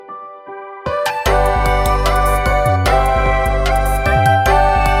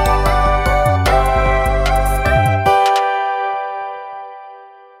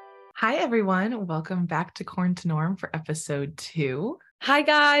everyone. Welcome back to Corn to Norm for episode 2. Hi,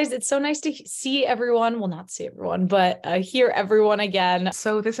 guys. It's so nice to see everyone. Well, not see everyone, but hear everyone again.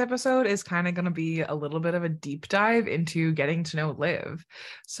 So this episode is kind of going to be a little bit of a deep dive into getting to know Liv.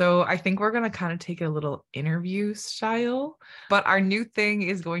 So I think we're going to kind of take it a little interview style, but our new thing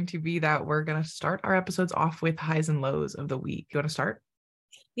is going to be that we're going to start our episodes off with highs and lows of the week. You want to start?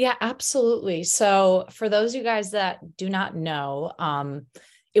 Yeah, absolutely. So for those of you guys that do not know,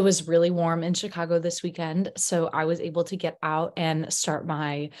 it was really warm in Chicago this weekend. So I was able to get out and start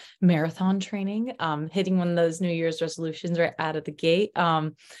my marathon training, hitting one of those New Year's resolutions right out of the gate.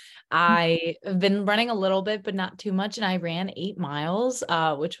 I have been running a little bit, but not too much. And I ran 8 miles,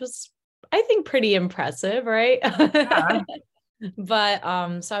 which was, I think, pretty impressive, right? Yeah.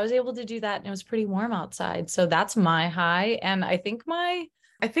 But so I was able to do that and it was pretty warm outside. So that's my high. And I think my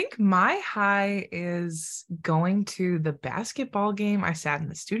high is going to the basketball game. I sat in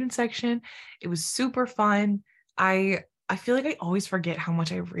the student section. It was super fun. I feel like I always forget how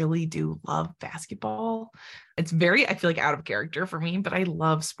much I really do love basketball. It's very, I feel like, out of character for me, but I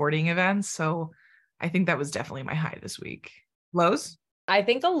love sporting events. So I think that was definitely my high this week. Lows? I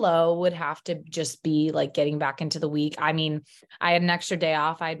think a low would have to just be like getting back into the week. I mean, I had an extra day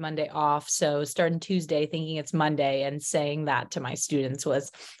off. I had Monday off. So starting Tuesday, thinking it's Monday and saying that to my students was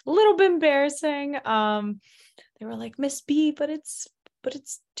a little bit embarrassing. They were like, Miss B, but it's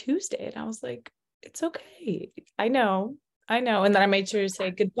Tuesday. And I was like, it's okay. I know. And then I made sure to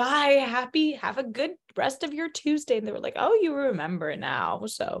say goodbye, have a good rest of your Tuesday. And they were like, oh, you remember now.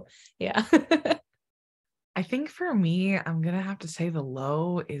 So yeah. I think for me, I'm going to have to say the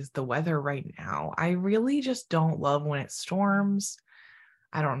low is the weather right now. I really just don't love when it storms.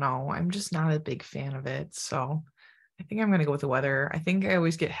 I don't know. I'm just not a big fan of it. So I think I'm going to go with the weather. I think I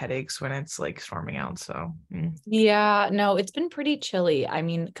always get headaches when it's like storming out. So Yeah, no, it's been pretty chilly. I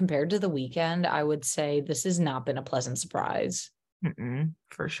mean, compared to the weekend, I would say this has not been a pleasant surprise.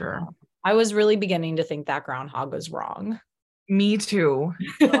 For sure. I was really beginning to think that groundhog was wrong. Me too.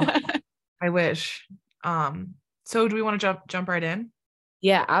 Oh, I wish. So do we want to jump right in?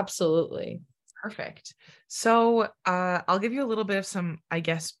 Yeah, absolutely. Perfect. So I'll give you a little bit of some, I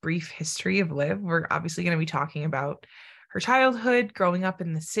guess, brief history of Liv. We're obviously going to be talking about her childhood, growing up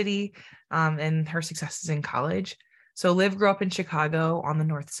in the city, and her successes in college. So Liv grew up in Chicago on the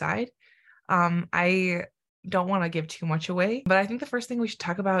north side. I don't want to give too much away, but I think the first thing we should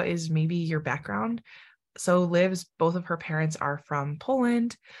talk about is maybe your background. So both of her parents are from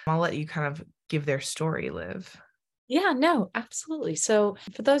Poland. I'll let you kind of give their story, Liv. Yeah, no, absolutely. So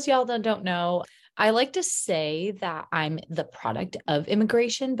for those of y'all that don't know, I like to say that I'm the product of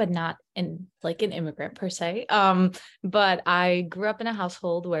immigration, but not in like an immigrant per se. But I grew up in a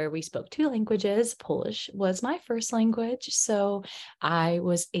household where we spoke 2 languages. Polish was my first language. So I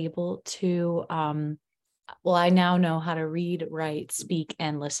was able to well, I now know how to read, write, speak,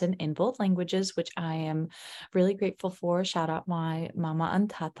 and listen in both languages, which I am really grateful for. Shout out my mama and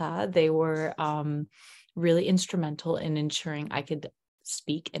tata. They were really instrumental in ensuring I could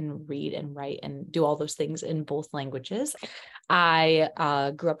speak and read and write and do all those things in both languages.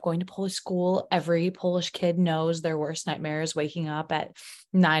 I grew up going to Polish school. Every Polish kid knows their worst nightmare is waking up at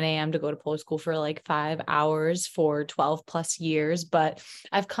 9 a.m. to go to Polish school for like 5 hours for 12 plus years. But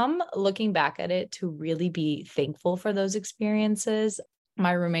I've come looking back at it to really be thankful for those experiences.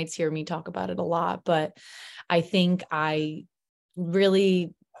 My roommates hear me talk about it a lot, but I think I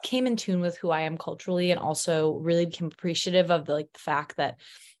really came in tune with who I am culturally and also really became appreciative of the fact that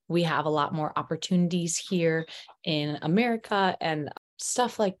we have a lot more opportunities here in America and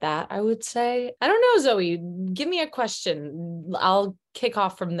stuff like that, I would say. I don't know, Zoe, give me a question. I'll kick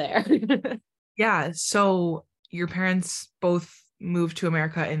off from there. Yeah. So your parents both moved to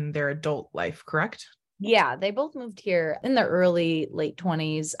America in their adult life, correct? Yeah, they both moved here in their late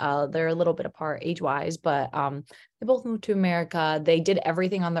 20s. They're a little bit apart age-wise, but they both moved to America. They did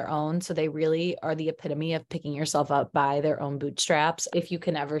everything on their own, so they really are the epitome of picking yourself up by their own bootstraps. If you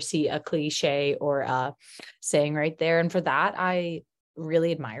can ever see a cliche or a saying right there. And for that, I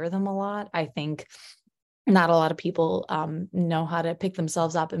really admire them a lot. I think not a lot of people know how to pick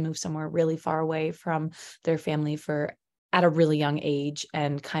themselves up and move somewhere really far away from their family at a really young age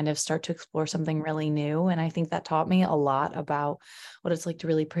and kind of start to explore something really new. And I think that taught me a lot about what it's like to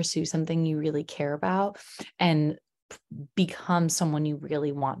really pursue something you really care about and become someone you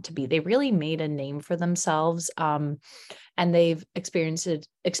really want to be. They really made a name for themselves. And they've experienced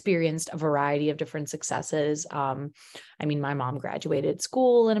a variety of different successes. I mean, my mom graduated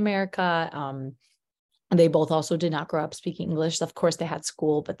school in America. They both also did not grow up speaking English. Of course, they had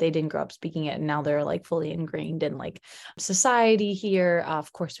school, but they didn't grow up speaking it. And now they're like fully ingrained in like society here.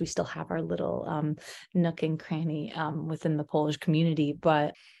 Of course, we still have our little nook and cranny within the Polish community,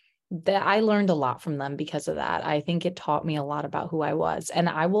 but that I learned a lot from them because of that. I think it taught me a lot about who I was. And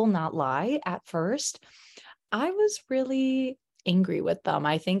I will not lie, at first, I was really angry with them.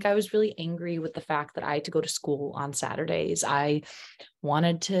 I think I was really angry with the fact that I had to go to school on Saturdays. I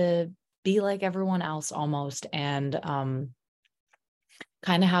wanted to be like everyone else almost, and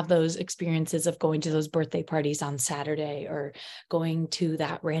kind of have those experiences of going to those birthday parties on Saturday or going to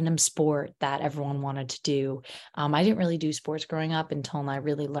that random sport that everyone wanted to do. I didn't really do sports growing up until I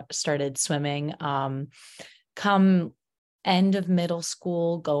really started swimming. Come end of middle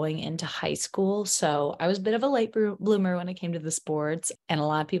school, going into high school. So I was a bit of a late bloomer when it came to the sports, and a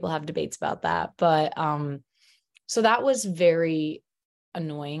lot of people have debates about that. But so that was very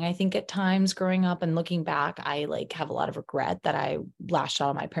annoying, I think, at times growing up. And looking back, I like have a lot of regret that I lashed out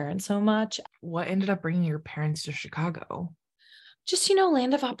on my parents so much. What ended up bringing your parents to Chicago? Just,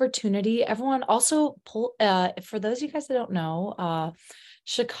 land of opportunity. Everyone also for those of you guys that don't know,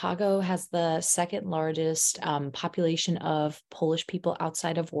 Chicago has the second largest population of Polish people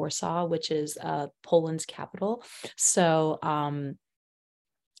outside of Warsaw, which is Poland's capital. So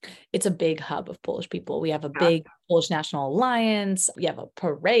it's a big hub of Polish people. We have a big Polish National Alliance. We have a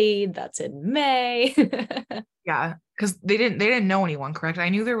parade that's in May. Yeah, because they didn't know anyone, correct? I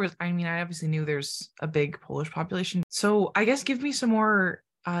knew there was, I mean, I obviously knew there's a big Polish population. So I guess give me some more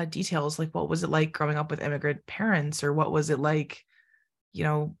details. Like, what was it like growing up with immigrant parents, or what was it like,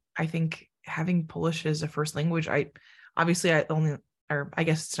 I think having Polish as a first language, obviously I only, or I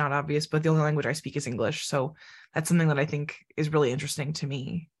guess it's not obvious, but the only language I speak is English. So that's something that I think is really interesting to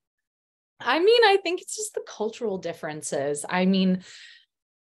me. I mean, I think it's just the cultural differences. I mean,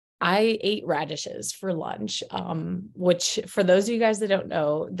 I ate radishes for lunch, which for those of you guys that don't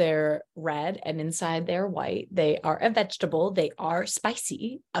know, they're red and inside they're white. They are a vegetable. They are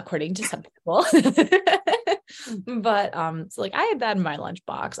spicy, according to some people. But so like I had that in my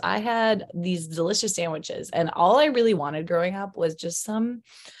lunchbox. I had these delicious sandwiches, and all I really wanted growing up was just some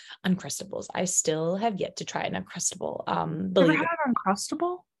Uncrustables. I still have yet to try an Uncrustable. Never Believe had it. an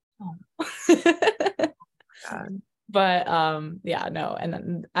Uncrustable? Oh, God. But yeah, no. And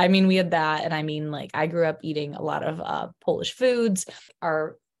then, I mean, we had that. And I mean, like, I grew up eating a lot of Polish foods.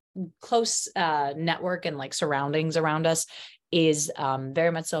 Our close network and like surroundings around us is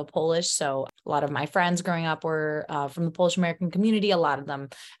very much so Polish. So a lot of my friends growing up were from the Polish American community. A lot of them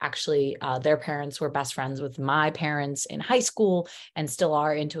actually, their parents were best friends with my parents in high school and still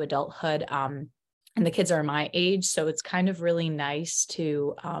are into adulthood. And the kids are my age. So it's kind of really nice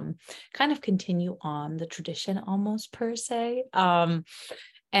to kind of continue on the tradition almost, per se. And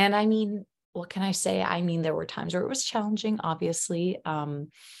I mean, what can I say? I mean, there were times where it was challenging, obviously.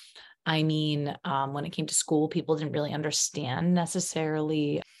 I mean, when it came to school, people didn't really understand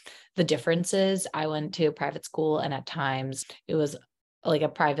necessarily the differences. I went to a private school, and at times it was like a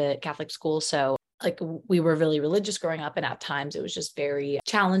private Catholic school. So like we were really religious growing up, and at times it was just very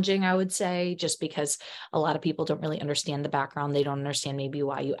challenging, I would say, just because a lot of people don't really understand the background. They don't understand maybe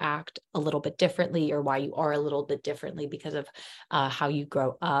why you act a little bit differently or why you are a little bit differently because of how you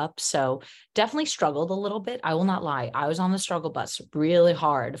grow up. So definitely struggled a little bit. I will not lie. I was on the struggle bus really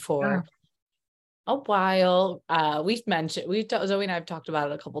hard for a while. Zoe and I have talked about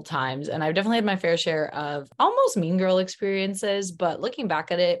it a couple times, and I've definitely had my fair share of almost mean girl experiences, but looking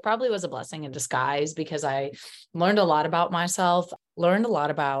back at it, probably was a blessing in disguise because I learned a lot about myself, learned a lot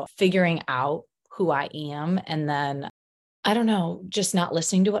about figuring out who I am. And then I don't know, just not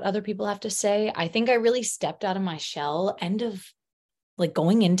listening to what other people have to say. I think I really stepped out of my shell end of like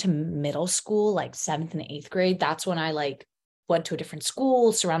going into middle school, like 7th and 8th grade. That's when I like went to a different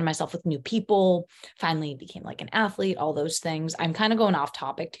school, surrounded myself with new people, finally became like an athlete, all those things. I'm kind of going off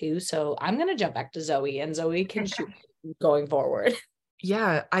topic too. So I'm going to jump back to Zoe, and Zoe can shoot going forward.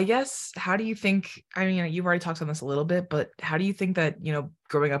 Yeah, I guess, how do you think, I mean, you've already talked on this a little bit, but how do you think that,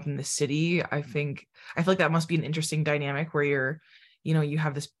 growing up in the city, I feel like that must be an interesting dynamic where you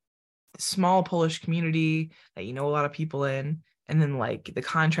have this small Polish community that a lot of people in, and then like the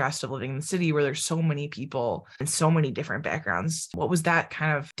contrast of living in the city where there's so many people and so many different backgrounds. What was that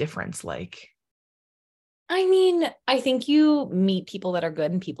kind of difference like? I mean, I think you meet people that are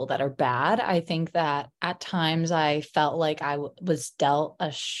good and people that are bad. I think that at times I felt like I was dealt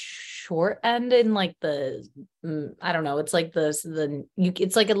a short end in like I don't know. It's like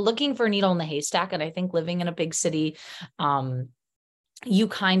it's like looking for a needle in the haystack. And I think living in a big city, you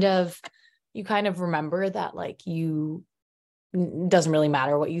kind of remember that like doesn't really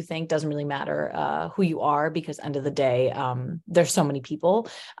matter what you think, doesn't really matter who you are, because end of the day, there's so many people.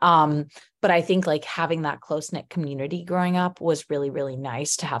 But I think like having that close-knit community growing up was really, really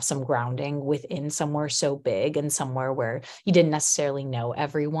nice to have some grounding within somewhere so big and somewhere where you didn't necessarily know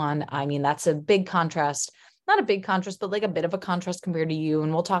everyone. I mean, that's a big contrast, not a big contrast, but like a bit of a contrast compared to you.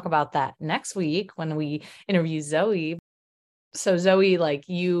 And we'll talk about that next week when we interview Zoe. So Zoe, like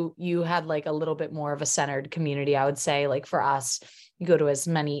you had like a little bit more of a centered community, I would say. Like for us, you go to as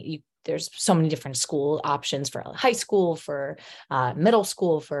many, there's so many different school options for high school, for middle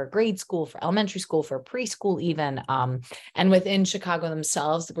school, for grade school, for elementary school, for preschool even. And within Chicago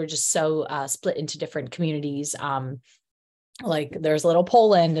themselves, we're just so split into different communities. Like there's little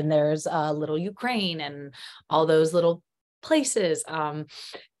Poland and there's little Ukraine and all those little places.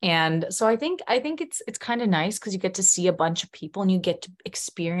 And so I think it's kind of nice because you get to see a bunch of people and you get to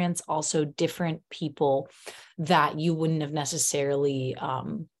experience also different people that you wouldn't have necessarily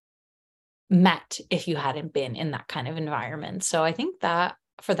met if you hadn't been in that kind of environment. So I think that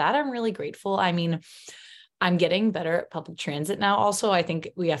for that, I'm really grateful. I mean, I'm getting better at public transit now. Also, I think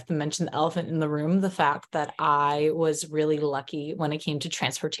we have to mention the elephant in the room, the fact that I was really lucky when it came to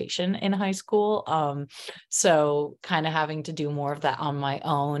transportation in high school. So kind of having to do more of that on my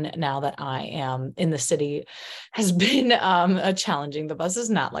own now that I am in the city has been a challenging. The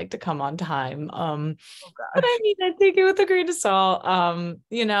buses not like to come on time. Oh But I gosh. mean, I take it with a grain of salt.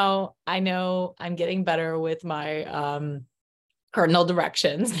 I know I'm getting better with my cardinal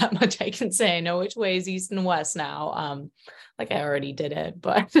directions. That much I can say. I know which way is east and west now. Like I already did it,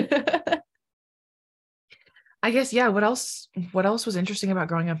 but I guess, yeah, what else was interesting about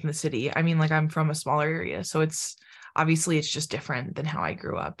growing up in the city? I mean, like I'm from a smaller area, so it's just different than how I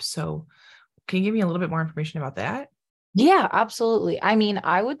grew up. So can you give me a little bit more information about that? yeah, absolutely. I mean,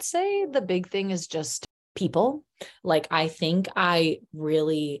 I would say the big thing is just people. Like I think I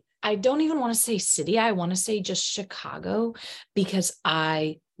don't even want to say city. I want to say just Chicago because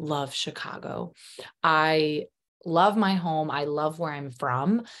I love Chicago. I love my home. I love where I'm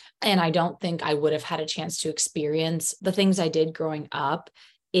from. And I don't think I would have had a chance to experience the things I did growing up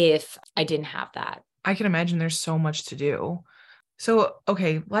if I didn't have that. I can imagine there's so much to do. So,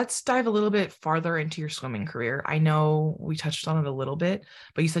 okay, let's dive a little bit farther into your swimming career. I know we touched on it a little bit,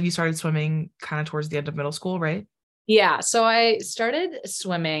 but you said you started swimming kind of towards the end of middle school, right? Yeah. So I started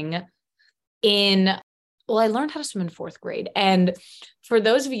swimming I learned how to swim in fourth grade. And for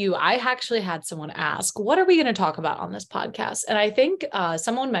those of you, I actually had someone ask, what are we going to talk about on this podcast? And I think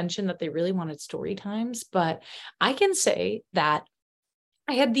someone mentioned that they really wanted story times, but I can say that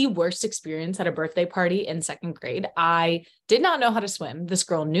I had the worst experience at a birthday party in second grade. I did not know how to swim. This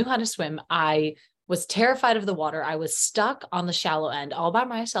girl knew how to swim. I was terrified of the water. I was stuck on the shallow end all by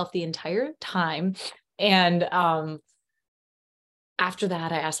myself the entire time. And after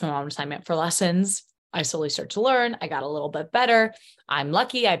that, I asked my mom to sign me up for lessons. I slowly started to learn. I got a little bit better. I'm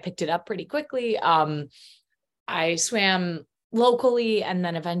lucky. I picked it up pretty quickly. I swam locally and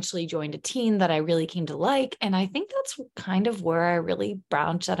then eventually joined a team that I really came to like. And I think that's kind of where I really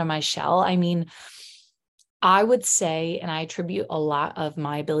branched out of my shell. I mean, I would say, and I attribute a lot of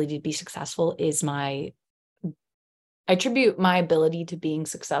my ability to be successful I attribute my ability to being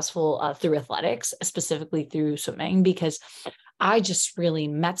successful through athletics, specifically through swimming, because I just really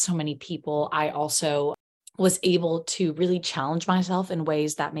met so many people. I also was able to really challenge myself in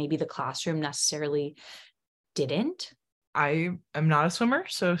ways that maybe the classroom necessarily didn't. I am not a swimmer,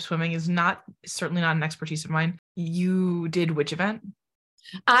 so swimming is certainly not an expertise of mine. You did which event?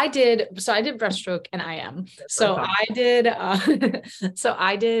 I did breaststroke and IM. That's what I So thought. I did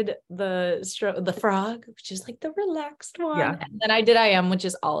I did the frog, which is like the relaxed one. Yeah. And then I did IM, which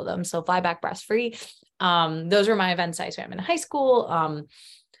is all of them. So fly back breast free. Those were my events I swam in high school.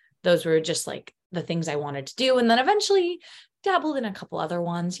 Those were just like the things I wanted to do. And then eventually dabbled in a couple other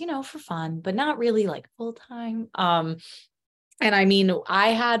ones, for fun, but not really like full time. And I mean,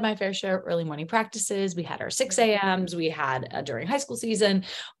 I had my fair share of early morning practices. We had our 6 a.m.s. We had during high school season,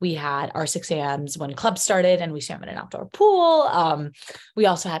 we had our 6 a.m.s when clubs started and we swam in an outdoor pool. We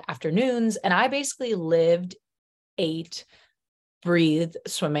also had afternoons. And I basically lived, ate, breathed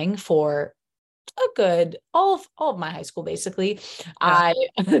swimming for a good all of my high school basically. Yeah. I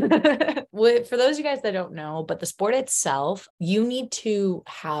for those of you guys that don't know, but the sport itself, you need to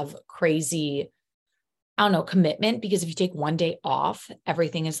have crazy, I don't know, commitment, because if you take one day off,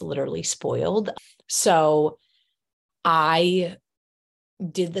 everything is literally spoiled. So I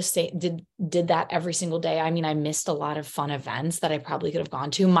did the same, did that every single day. I mean, I missed a lot of fun events that I probably could have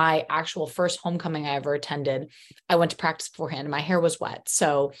gone to. My actual first homecoming I ever attended, I went to practice beforehand and my hair was wet.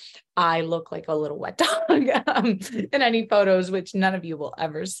 So I look like a little wet dog in any photos, which none of you will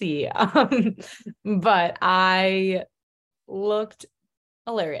ever see. But I looked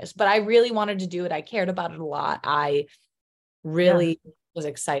hilarious, but I really wanted to do it. I cared about it a lot. I Yeah. really was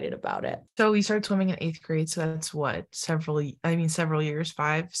excited about it. So we started swimming in eighth grade. So that's what, several years,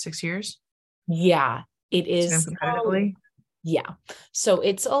 5, 6 years. Yeah, it Swim is. competitively. Yeah. So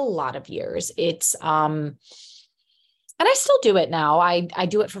it's a lot of years. It's and I still do it now. I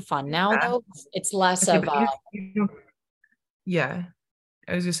do it for fun now Yeah. though. It's less Okay, of but yeah.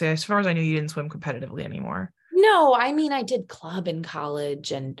 I was gonna say, as far as I knew, you didn't swim competitively anymore. no, I mean I did club in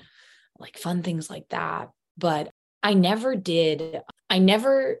college and like fun things like that, but I never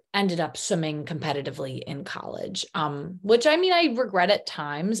ended up swimming competitively in college. Which I mean I regret at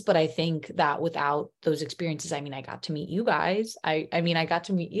times, but I think that without those experiences, I mean I got to meet you guys. I mean I got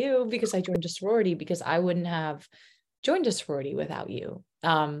to meet you because I joined a sorority because I wouldn't have joined a sorority without you.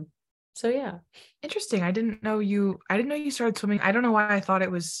 So yeah. Interesting. I didn't know you started swimming. I don't know why I thought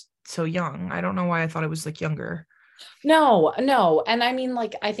it was so young. I don't know why I thought it was like younger. No, no. And I mean,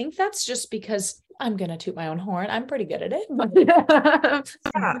 like, I think that's just because I'm gonna toot my own horn. I'm pretty good at it.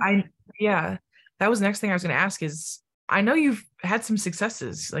 Yeah, yeah. That was the next thing I was gonna ask is I know you've had some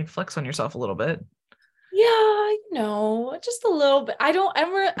successes, like flex on yourself a little bit. Yeah, just a little bit.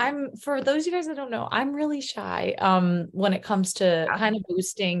 I'm for those of you guys that don't know, I'm really shy when it comes to Yeah. kind of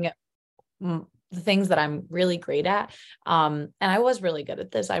boosting the things that I'm really great at. And I was really good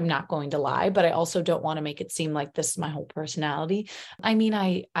at this. I'm not going to lie, but I also don't want to make it seem like this is my whole personality. I mean,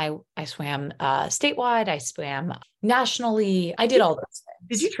 I swam statewide, I swam nationally. I did all those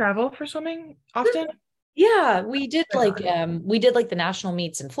Did you things. travel for swimming often? Yeah, Okay. we did like the national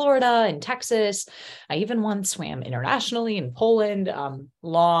meets in Florida and Texas. I even once swam internationally in Poland,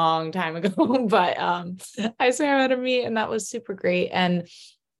 long time ago, but I swam at a meet and that was super great. And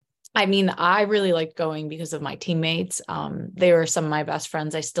I mean, I really liked going because of my teammates. They were some of my best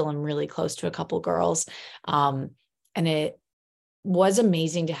friends. I still am really close to a couple girls. Um, and it was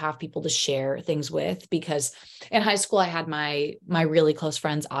amazing to have people to share things with because in high school I had my really close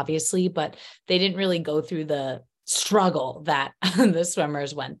friends obviously, but they didn't really go through the struggle that the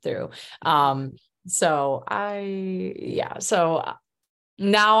swimmers went through. So I yeah, so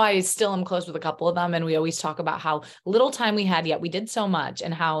now I still am close with a couple of them and we always talk about how little time we had yet we did so much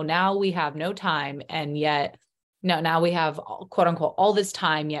and how now we have no time and yet no now we have quote unquote all this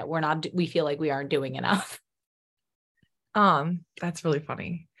time yet we feel like we aren't doing enough. That's really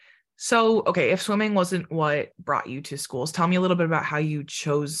funny. So, okay, if swimming wasn't what brought you to schools, tell me a little bit about how you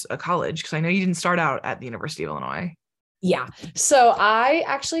chose a college, because I know you didn't start out at the University of Illinois. Yeah. So I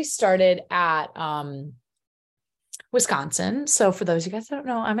actually started at Wisconsin. So for those of you guys that don't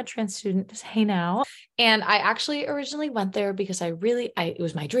know, I'm a trans student. Just hey now. And I actually originally went there because it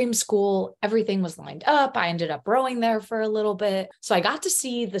was my dream school. Everything was lined up. I ended up rowing there for a little bit. So I got to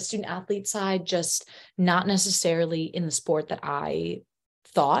see the student athlete side, just not necessarily in the sport that I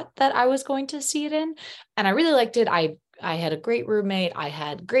thought that I was going to see it in. And I really liked it. I had a great roommate. I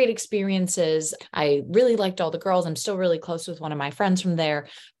had great experiences. I really liked all the girls. I'm still really close with one of my friends from there.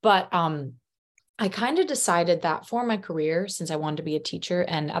 But I kind of decided that for my career, since I wanted to be a teacher,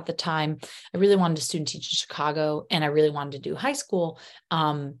 and at the time I really wanted to student teach in Chicago and I really wanted to do high school,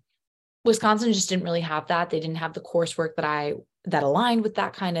 Wisconsin just didn't really have that. They didn't have the coursework that aligned with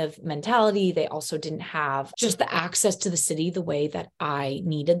that kind of mentality. They also didn't have just the access to the city the way that I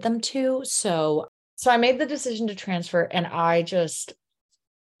needed them to. So I made the decision to transfer and I was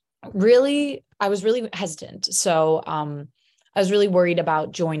really hesitant. So I was really worried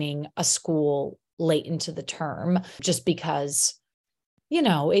about joining a school late into the term just because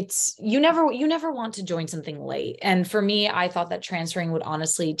it's you never want to join something late. And for me, I thought that transferring would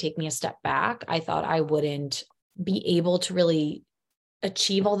honestly take me a step back. I thought I wouldn't be able to really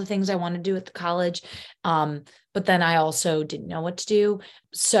achieve all the things I want to do at the college. But then I also didn't know what to do.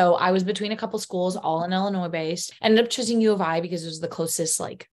 So I was between a couple schools, all in Illinois based. Ended up choosing U of I because it was the closest,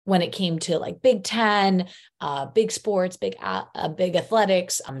 like when it came to like Big Ten, big sports, big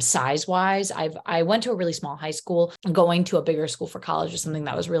athletics, size wise. I went to a really small high school. Going to a bigger school for college was something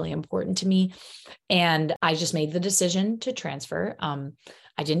that was really important to me. And I just made the decision to transfer.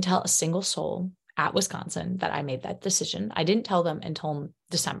 I didn't tell a single soul at Wisconsin that I made that decision. I didn't tell them until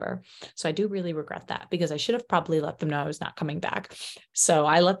December. So I do really regret that because I should have probably let them know I was not coming back. So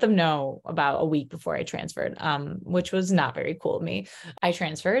I let them know about a week before I transferred, which was not very cool of me. I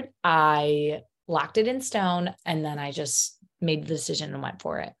transferred, I locked it in stone, and then I just made the decision and went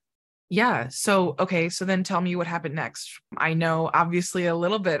for it. Yeah. So, okay. So then tell me what happened next. I know obviously a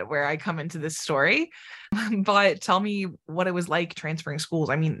little bit where I come into this story, but tell me what it was like transferring schools.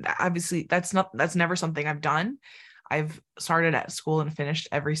 I mean, obviously that's never something I've done. I've started at school and finished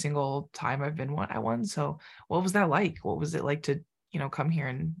every single time I've been at one. So what was that like? What was it like to, come here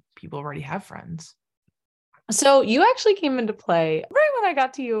and people already have friends? So you actually came into play right when I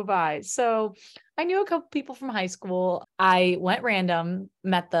got to U of I. So I knew a couple people from high school. I went random,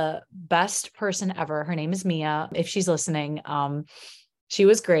 met the best person ever. Her name is Mia. If she's listening, she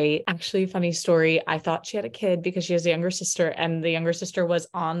was great. Actually, funny story. I thought she had a kid because she has a younger sister, and the younger sister was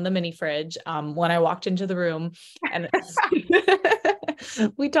on the mini fridge when I walked into the room. And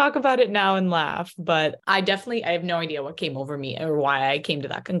we talk about it now and laugh, but I have no idea what came over me or why I came to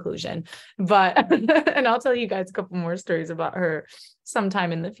that conclusion. But, and I'll tell you guys a couple more stories about her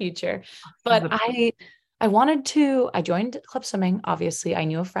sometime in the future. But I joined club swimming. Obviously, I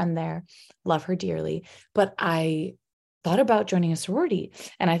knew a friend there, love her dearly, but I thought about joining a sorority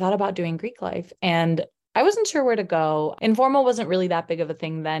and I thought about doing Greek life, and I wasn't sure where to go. Informal wasn't really that big of a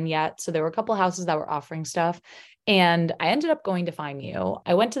thing then yet. So there were a couple of houses that were offering stuff. And I ended up going to FIMU.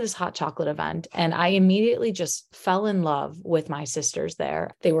 I went to this hot chocolate event and I immediately just fell in love with my sisters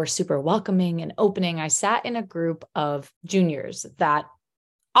there. They were super welcoming and opening. I sat in a group of juniors that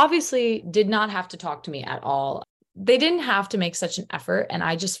obviously did not have to talk to me at all. They didn't have to make such an effort. And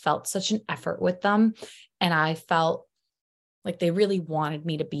I just felt such an effort with them. And I felt like they really wanted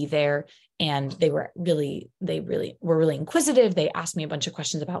me to be there. And they were really inquisitive. They asked me a bunch of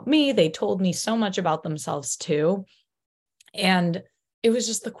questions about me. They told me so much about themselves too. And it was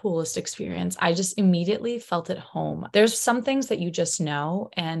just the coolest experience. I just immediately felt at home. There's some things that you just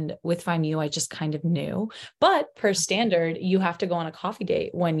know. And with FIMU, I just kind of knew. But per standard, you have to go on a coffee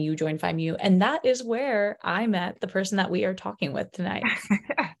date when you join FIMU. And that is where I met the person that we are talking with tonight.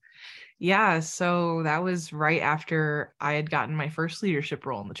 Yeah, so that was right after I had gotten my first leadership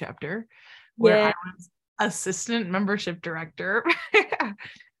role in the chapter, where Yeah. I was assistant membership director.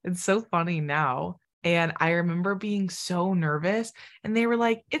 It's so funny now. And I remember being so nervous, and they were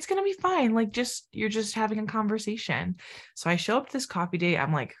like, it's gonna be fine. Like, you're just having a conversation. So I show up to this coffee date.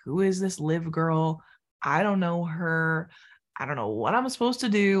 I'm like, who is this Liv girl? I don't know her. I don't know what I'm supposed to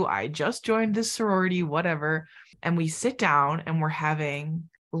do. I just joined this sorority, whatever. And we sit down and we're having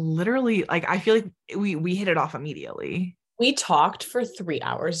literally, like, I feel like we hit it off immediately. We talked for 3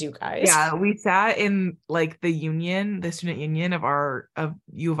 hours, you guys. Yeah, we sat in like the student union of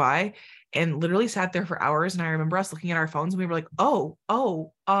U of I, and literally sat there for hours. And I remember us looking at our phones and we were like,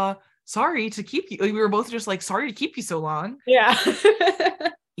 sorry to keep you. We were both just like, sorry to keep you so long. Yeah.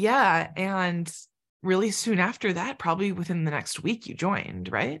 Yeah. And really soon after that, probably within the next week, you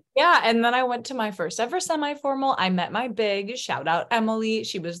joined, right? Yeah. And then I went to my first ever semi-formal. I met my big, shout out Emily.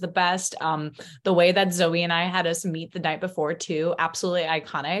 She was the best. The way that Zoe and I had us meet the night before too, absolutely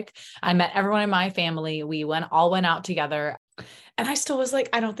iconic. I met everyone in my family. We all went out together. And I still was like,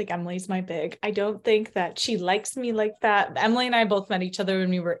 I don't think Emily's my big. I don't think that she likes me like that. Emily and I both met each other when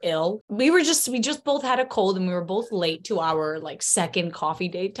we were ill. We just both had a cold and we were both late to our like second coffee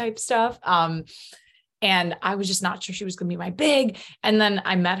date type stuff. And I was just not sure she was going to be my big. And then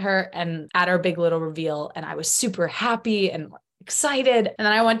I met her and at our big little reveal, and I was super happy and excited. And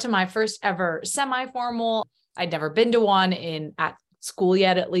then I went to my first ever semi-formal. I'd never been to one at school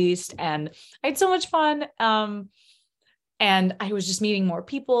yet, at least. And I had so much fun. And I was just meeting more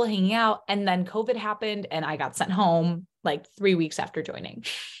people, hanging out. And then COVID happened and I got sent home like 3 weeks after joining.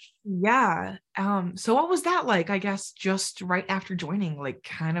 Yeah. So what was that like? I guess just right after joining, like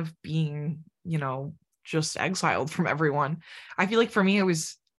kind of being, just exiled from everyone. I feel like for me, it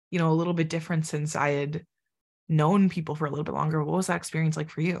was, a little bit different since I had known people for a little bit longer. What was that experience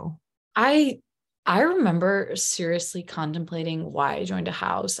like for you? I remember seriously contemplating why I joined a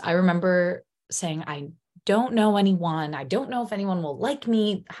house. I remember saying, I don't know anyone. I don't know if anyone will like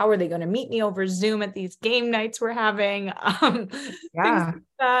me. How are they going to meet me over Zoom at these game nights we're having? Things Yeah. like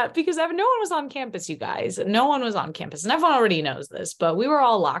that. Because no one was on campus, you guys. No one was on campus. And everyone already knows this, but we were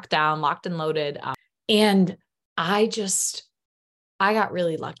all locked down, locked and loaded. And I got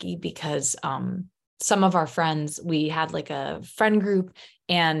really lucky because some of our friends, we had like a friend group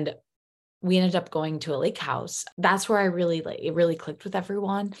and we ended up going to a lake house. That's where it really clicked with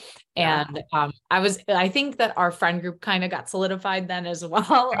everyone. Yeah. And I think that our friend group kind of got solidified then as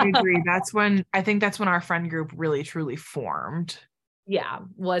well. I agree. I think that's when our friend group really truly formed. Yeah,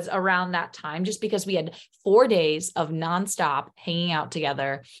 was around that time, just because we had 4 days of nonstop hanging out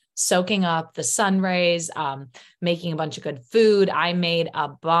together, soaking up the sun rays, making a bunch of good food. I made a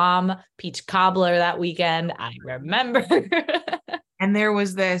bomb peach cobbler that weekend. I remember. And there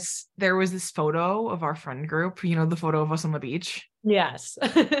was this photo of our friend group, you know, the photo of us on the beach. Yes.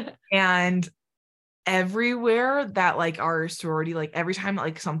 And everywhere that like our sorority, like every time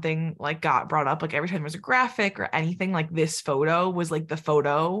like something like got brought up, like every time there was a graphic or anything, like this photo was like the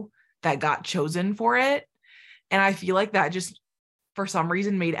photo that got chosen for it. And I feel like that just for some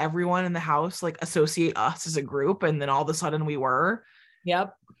reason made everyone in the house like associate us as a group. And then all of a sudden we were.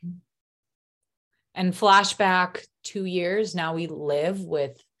 Yep. And flashback 2 years, now we live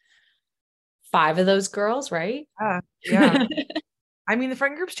with 5 of those girls, right? Yeah. I mean, the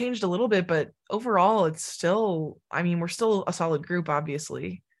friend group's changed a little bit, but overall, it's still, I mean, we're still a solid group,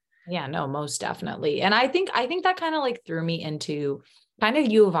 obviously. Yeah, no, most definitely. And I think that kind of like threw me into kind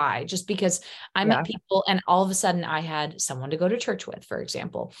of U of I, just because I met Yeah. people and all of a sudden I had someone to go to church with, for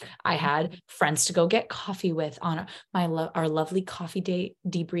example. I had friends to go get coffee with on our lovely coffee date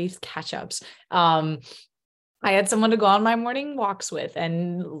debrief catch-ups. I had someone to go on my morning walks with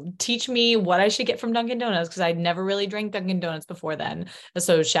and teach me what I should get from Dunkin' Donuts, because I'd never really drank Dunkin' Donuts before then.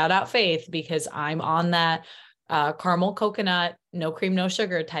 So shout out Faith, because I'm on that caramel coconut, no cream, no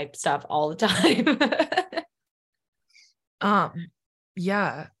sugar type stuff all the time. Um,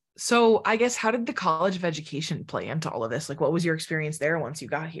 yeah. So I guess how did the College of Education play into all of this? Like, what was your experience there once you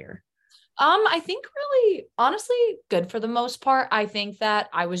got here? I think really, honestly, good for the most part. I think that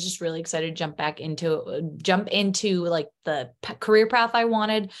I was just really excited to jump into like the career path I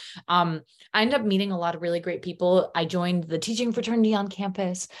wanted. I ended up meeting a lot of really great people. I joined the teaching fraternity on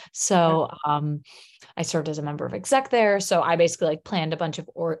campus. So, I served as a member of exec there. So I basically like planned a bunch of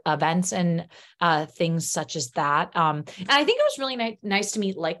events and things such as that. And I think it was really nice to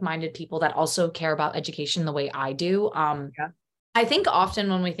meet like-minded people that also care about education the way I do. Yeah. I think often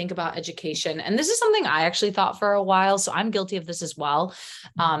when we think about education, and this is something I actually thought for a while, so I'm guilty of this as well.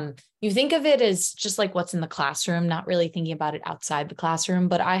 You think of it as just like what's in the classroom, not really thinking about it outside the classroom.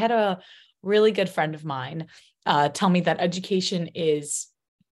 But I had a really good friend of mine tell me that education it's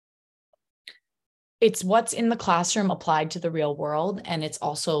what's in the classroom applied to the real world. And it's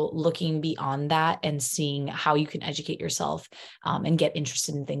also looking beyond that and seeing how you can educate yourself and get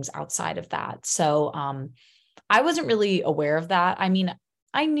interested in things outside of that. So I wasn't really aware of that. I mean,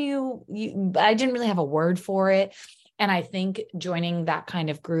 I knew but I didn't really have a word for it. And I think joining that kind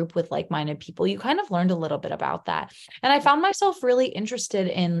of group with like-minded people, you kind of learned a little bit about that. And I found myself really interested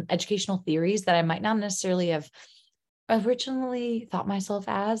in educational theories that I might not necessarily have originally thought myself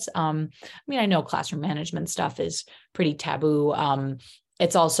as. I mean, I know classroom management stuff is pretty taboo.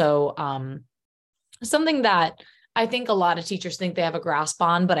 It's also something that I think a lot of teachers think they have a grasp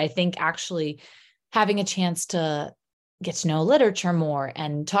on, but I think actually having a chance to get to know literature more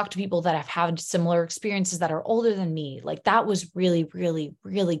and talk to people that have had similar experiences that are older than me, like that was really, really,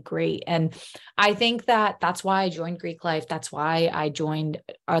 really great. And I think that that's why I joined Greek Life. That's why I joined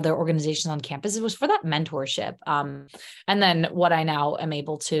other organizations on campus. It was for that mentorship. And then what I now am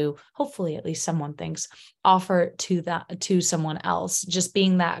able to, hopefully, at least someone thinks, offer to someone else, just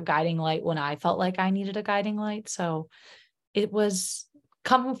being that guiding light when I felt like I needed a guiding light. So it's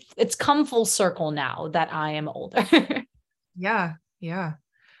come full circle now that I am older. Yeah. Yeah.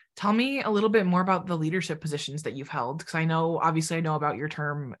 Tell me a little bit more about the leadership positions that you've held. Because I know, obviously, I know about your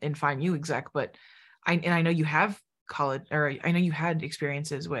term in Fine U exec, but I know you have college, or I know you had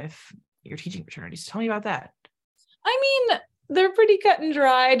experiences with your teaching fraternities. Tell me about that. I mean, they're pretty cut and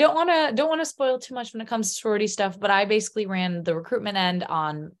dry. I don't want to spoil too much when it comes to sorority stuff, but I basically ran the recruitment end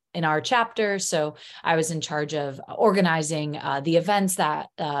in our chapter. So I was in charge of organizing the events that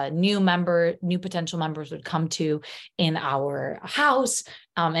new potential members would come to in our house,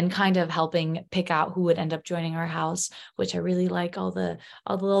 and kind of helping pick out who would end up joining our house, which I really like all the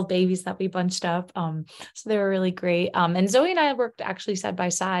little babies that we bunched up. So they were really great. And Zoe and I worked actually side by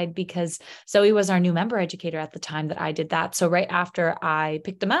side, because Zoe was our new member educator at the time that I did that. So right after I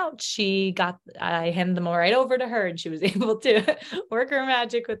picked them out, I handed them all right over to her, and she was able to work her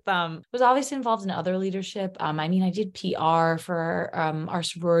magic with them. I was obviously involved in other leadership. I mean, I did PR for our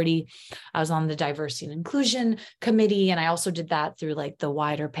sorority. I was on the diversity and inclusion committee, and I also did that through like the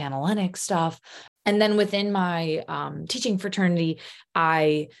wider Panhellenic stuff. And then within my teaching fraternity,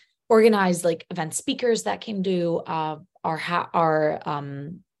 I organized like event speakers that came to our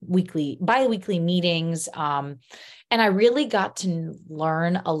bi-weekly meetings. And I really got to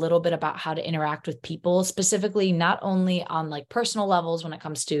learn a little bit about how to interact with people, specifically not only on like personal levels when it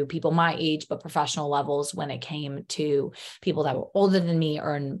comes to people my age, but professional levels when it came to people that were older than me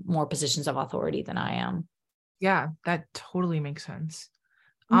or in more positions of authority than I am. Yeah, that totally makes sense.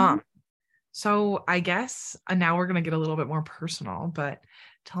 Mm-hmm. So I guess now we're gonna get a little bit more personal, but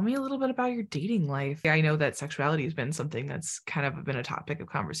tell me a little bit about your dating life. I know that sexuality has been something that's kind of been a topic of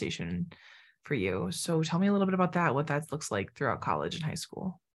conversation for you. So tell me a little bit about that, what that looks like throughout college and high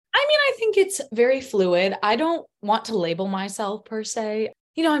school. I mean, I think it's very fluid. I don't want to label myself per se.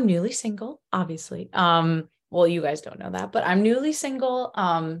 I'm newly single, obviously. Well, you guys don't know that, but I'm newly single.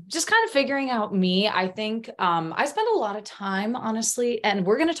 Just kind of figuring out me. I think I spend a lot of time, honestly, and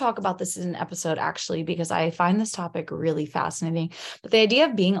we're going to talk about this in an episode actually, because I find this topic really fascinating. But the idea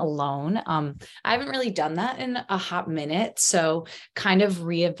of being alone, I haven't really done that in a hot minute. So kind of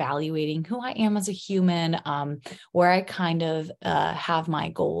reevaluating who I am as a human, where I kind of have my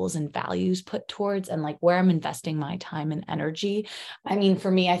goals and values put towards, and like where I'm investing my time and energy. I mean, for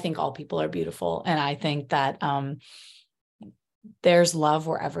me, I think all people are beautiful. And I think that there's love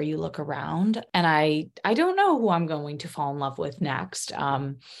wherever you look around. And I don't know who I'm going to fall in love with next.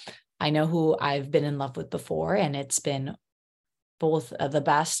 I know who I've been in love with before, and it's been both the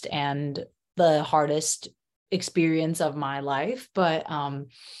best and the hardest experience of my life. But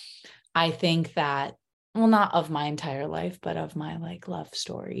I think that, well, not of my entire life, but of my like love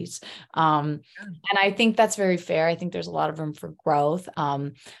stories. And I think that's very fair. I think there's a lot of room for growth.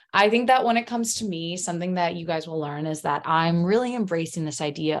 I think that when it comes to me, something that you guys will learn is that I'm really embracing this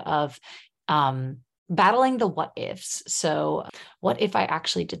idea of battling the what ifs. So what if I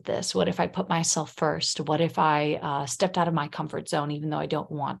actually did this? What if I put myself first? What if I stepped out of my comfort zone, even though I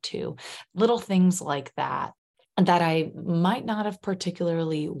don't want to? Little things like that I might not have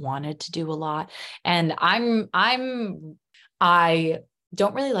particularly wanted to do a lot. And I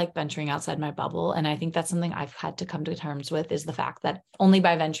don't really like venturing outside my bubble. And I think that's something I've had to come to terms with, is the fact that only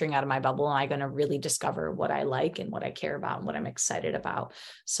by venturing out of my bubble am I going to really discover what I like and what I care about and what I'm excited about.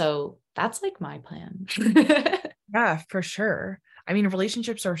 So that's like my plan. Yeah, for sure. I mean,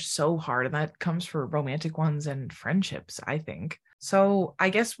 relationships are so hard, and that comes for romantic ones and friendships, I think. So I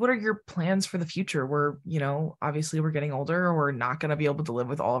guess what are your plans for the future? Obviously we're getting older. We're not going to be able to live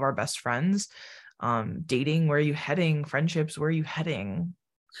with all of our best friends. Dating, where are you heading? Friendships, where are you heading?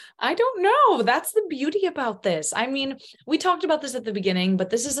 I don't know. That's the beauty about this. I mean, we talked about this at the beginning, but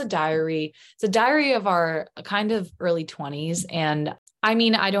this is a diary. It's a diary of our kind of early 20s. And I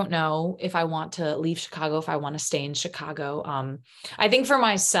mean, I don't know if I want to leave Chicago, if I want to stay in Chicago. I think for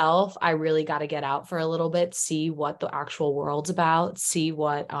myself, I really got to get out for a little bit, see what the actual world's about, see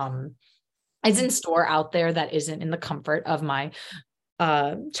what is in store out there that isn't in the comfort of my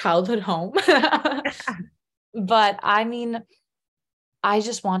childhood home. But I mean, I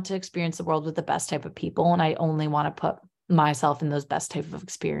just want to experience the world with the best type of people, and I only want to put myself in those best type of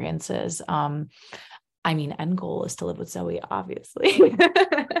experiences. I mean, end goal is to live with Zoe, obviously.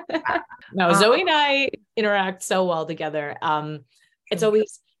 No, Zoe and I interact so well together. It's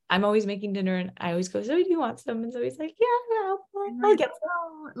always, I'm always making dinner, and I always go, Zoe, do you want some? And Zoe's like, yeah, I'll get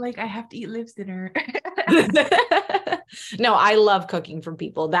some. Like, I have to eat Liv's dinner. No, I love cooking for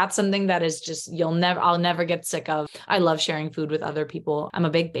people. That's something that is just, I'll never get sick of. I love sharing food with other people. I'm a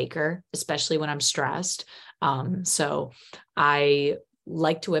big baker, especially when I'm stressed. So I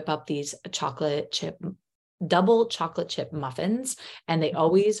like to whip up these double chocolate chip muffins, and they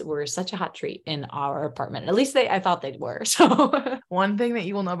always were such a hot treat in our apartment. At least I thought they were. So one thing that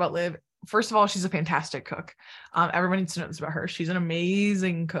you will know about Liv, first of all, she's a fantastic cook. Everyone needs to know this about her. She's an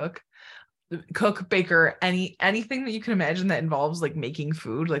amazing cook, baker, anything that you can imagine that involves like making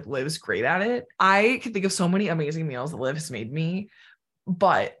food. Like, Liv's great at it. I can think of so many amazing meals that Liv has made me.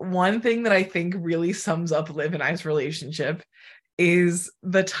 But one thing that I think really sums up Liv and I's relationship is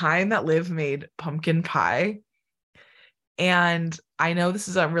the time that Liv made pumpkin pie. And I know this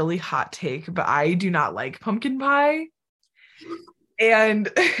is a really hot take, but I do not like pumpkin pie.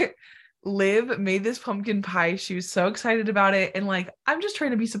 And Liv made this pumpkin pie. She was so excited about it. And like, I'm just trying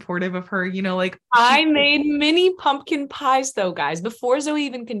to be supportive of her, like I made mini pumpkin pies though, guys. Before Zoe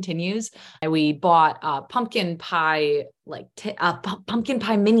even continues, we bought pumpkin pie, like pumpkin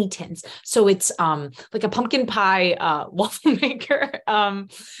pie mini tins. So it's like a pumpkin pie waffle maker.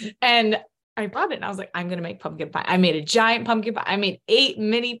 And I bought it and I was like, I'm gonna make pumpkin pie. I made a giant pumpkin pie. I made 8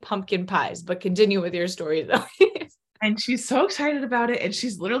 mini pumpkin pies, but continue with your story though. And she's so excited about it, and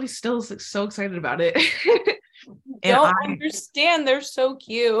she's literally still so excited about it. And don't understand, they're so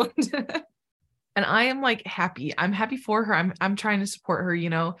cute. And I am like happy. I'm happy for her. I'm trying to support her, you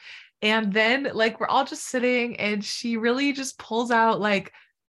know. And then like we're all just sitting and she really just pulls out like,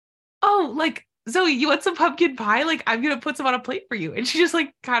 "Oh, like Zoe, you want some pumpkin pie? Like I'm gonna put some on a plate for you." And she just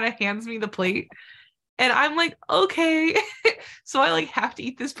like kind of hands me the plate. And I'm like, "Okay." So I like have to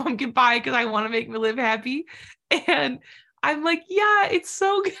eat this pumpkin pie because I want to make me live happy. And I'm like, "Yeah, it's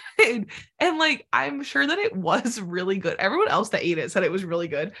so good." And like I'm sure that it was really good. Everyone else that ate it said it was really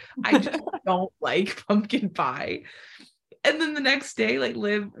good. I just don't like pumpkin pie. And then the next day, like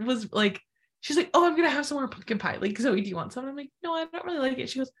Liv was like, she's like, "Oh, I'm gonna have some more pumpkin pie. Like, Zoe, do you want some?" And I'm like, "No, I don't really like it."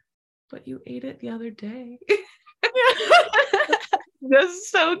 She goes, "But you ate it the other day." That's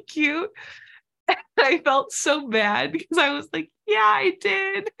so cute. I felt so bad because I was like, "Yeah, I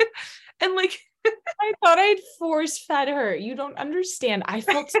did." And like, I thought I'd force fed her. You don't understand. I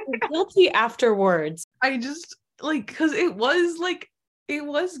felt so guilty afterwards. I just like, because it was like, it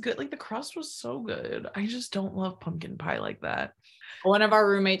was good. Like the crust was so good. I just don't love pumpkin pie like that. One of our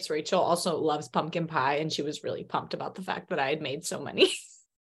roommates, Rachel, also loves pumpkin pie, and she was really pumped about the fact that I had made so many.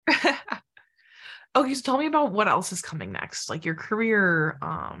 Okay, so tell me about what else is coming next, like your career,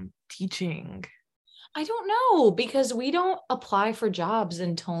 teaching. I don't know because we don't apply for jobs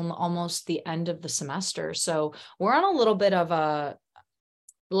until almost the end of the semester. So we're on a little bit of a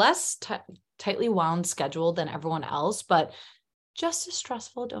less tightly wound schedule than everyone else, but just as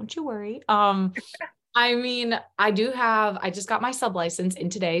stressful. Don't you worry. I mean, I just got my sub license in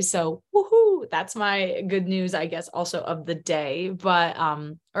today. So woohoo, that's my good news, I guess, also of the day, but,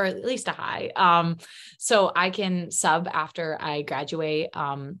 or at least a high. So I can sub after I graduate,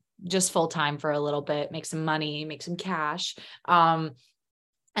 just full time for a little bit, make some money, make some cash.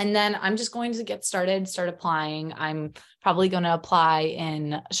 And then I'm just going to start applying. I'm probably going to apply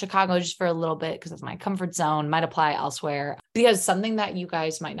in Chicago just for a little bit because it's my comfort zone, might apply elsewhere. Because something that you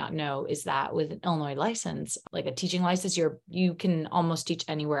guys might not know is that with an Illinois license, like a teaching license, you can almost teach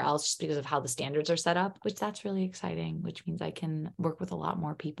anywhere else just because of how the standards are set up, which that's really exciting, which means I can work with a lot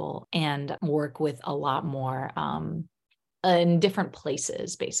more people and work with a lot more in different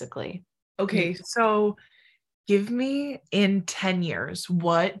places, basically. Okay, so give me in 10 years,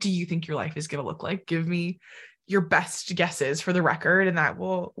 what do you think your life is going to look like? Give me your best guesses for the record, and that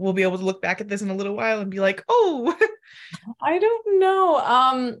we'll be able to look back at this in a little while and be like, "Oh." I don't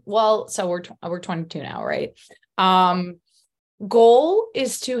know. Well, so we're 22 now, right? Goal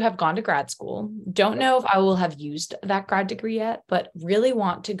is to have gone to grad school. Don't know if I will have used that grad degree yet, but really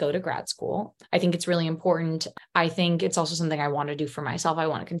want to go to grad school. I think it's really important. I think it's also something I want to do for myself. I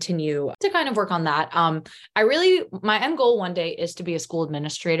want to continue to kind of work on that. My end goal one day is to be a school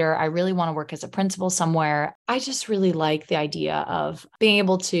administrator. I really want to work as a principal somewhere. I just really like the idea of being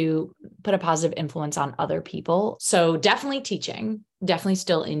able to put a positive influence on other people. So definitely teaching. Definitely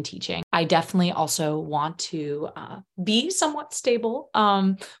still in teaching. I definitely also want to be somewhat stable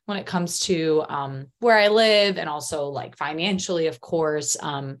when it comes to where I live and also like financially, of course.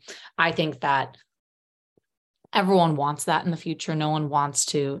 I think that everyone wants that in the future. No one wants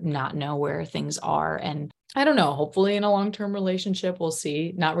to not know where things are. And I don't know, hopefully in a long-term relationship, we'll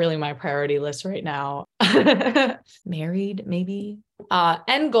see. Not really my priority list right now. Married, maybe.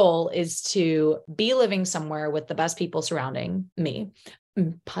 End goal is to be living somewhere with the best people surrounding me,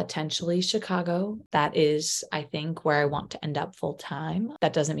 potentially Chicago. That is, I think, where I want to end up full time.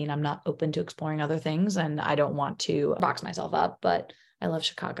 That doesn't mean I'm not open to exploring other things, and I don't want to box myself up, but I love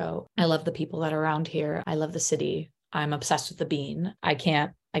Chicago. I love the people that are around here. I love the city. I'm obsessed with the bean. I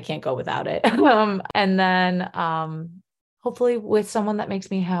can't go without it. And then hopefully with someone that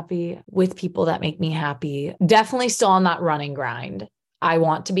makes me happy, with people that make me happy. Definitely still on that running grind. I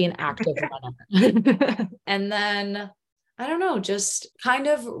want to be an active runner. And then I don't know, just kind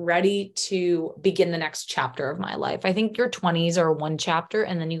of ready to begin the next chapter of my life. I think your 20s are one chapter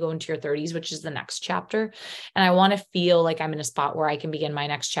and then you go into your 30s, which is the next chapter. And I want to feel like I'm in a spot where I can begin my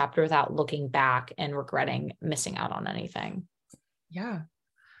next chapter without looking back and regretting missing out on anything. Yeah.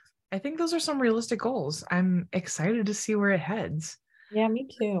 I think those are some realistic goals. I'm excited to see where it heads. Yeah, me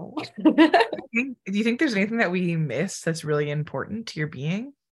too. Do you think there's anything that we missed that's really important to your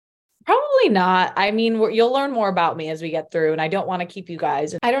being? Probably not. I mean, you'll learn more about me as we get through, and I don't want to keep you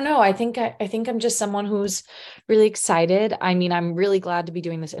guys. I don't know. I think I'm just someone who's really excited. I mean, I'm really glad to be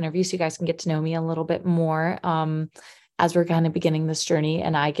doing this interview so you guys can get to know me a little bit more. As we're kind of beginning this journey,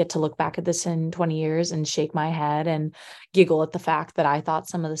 and I get to look back at this in 20 years and shake my head and giggle at the fact that I thought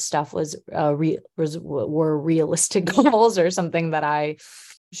some of the stuff were realistic goals or something that I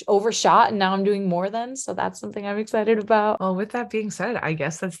overshot and now I'm doing more than. So that's something I'm excited about. Well, with that being said, I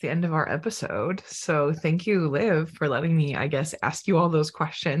guess that's the end of our episode. So thank you, Liv, for letting me, I guess, ask you all those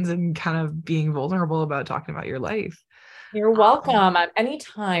questions and kind of being vulnerable about talking about your life. You're welcome. At any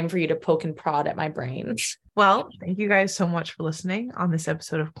time for you to poke and prod at my brains. Well, thank you guys so much for listening on this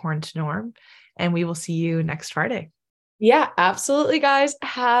episode of Corn to Norm, and we will see you next Friday. Yeah, absolutely, guys.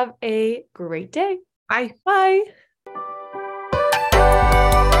 Have a great day. Bye. Bye.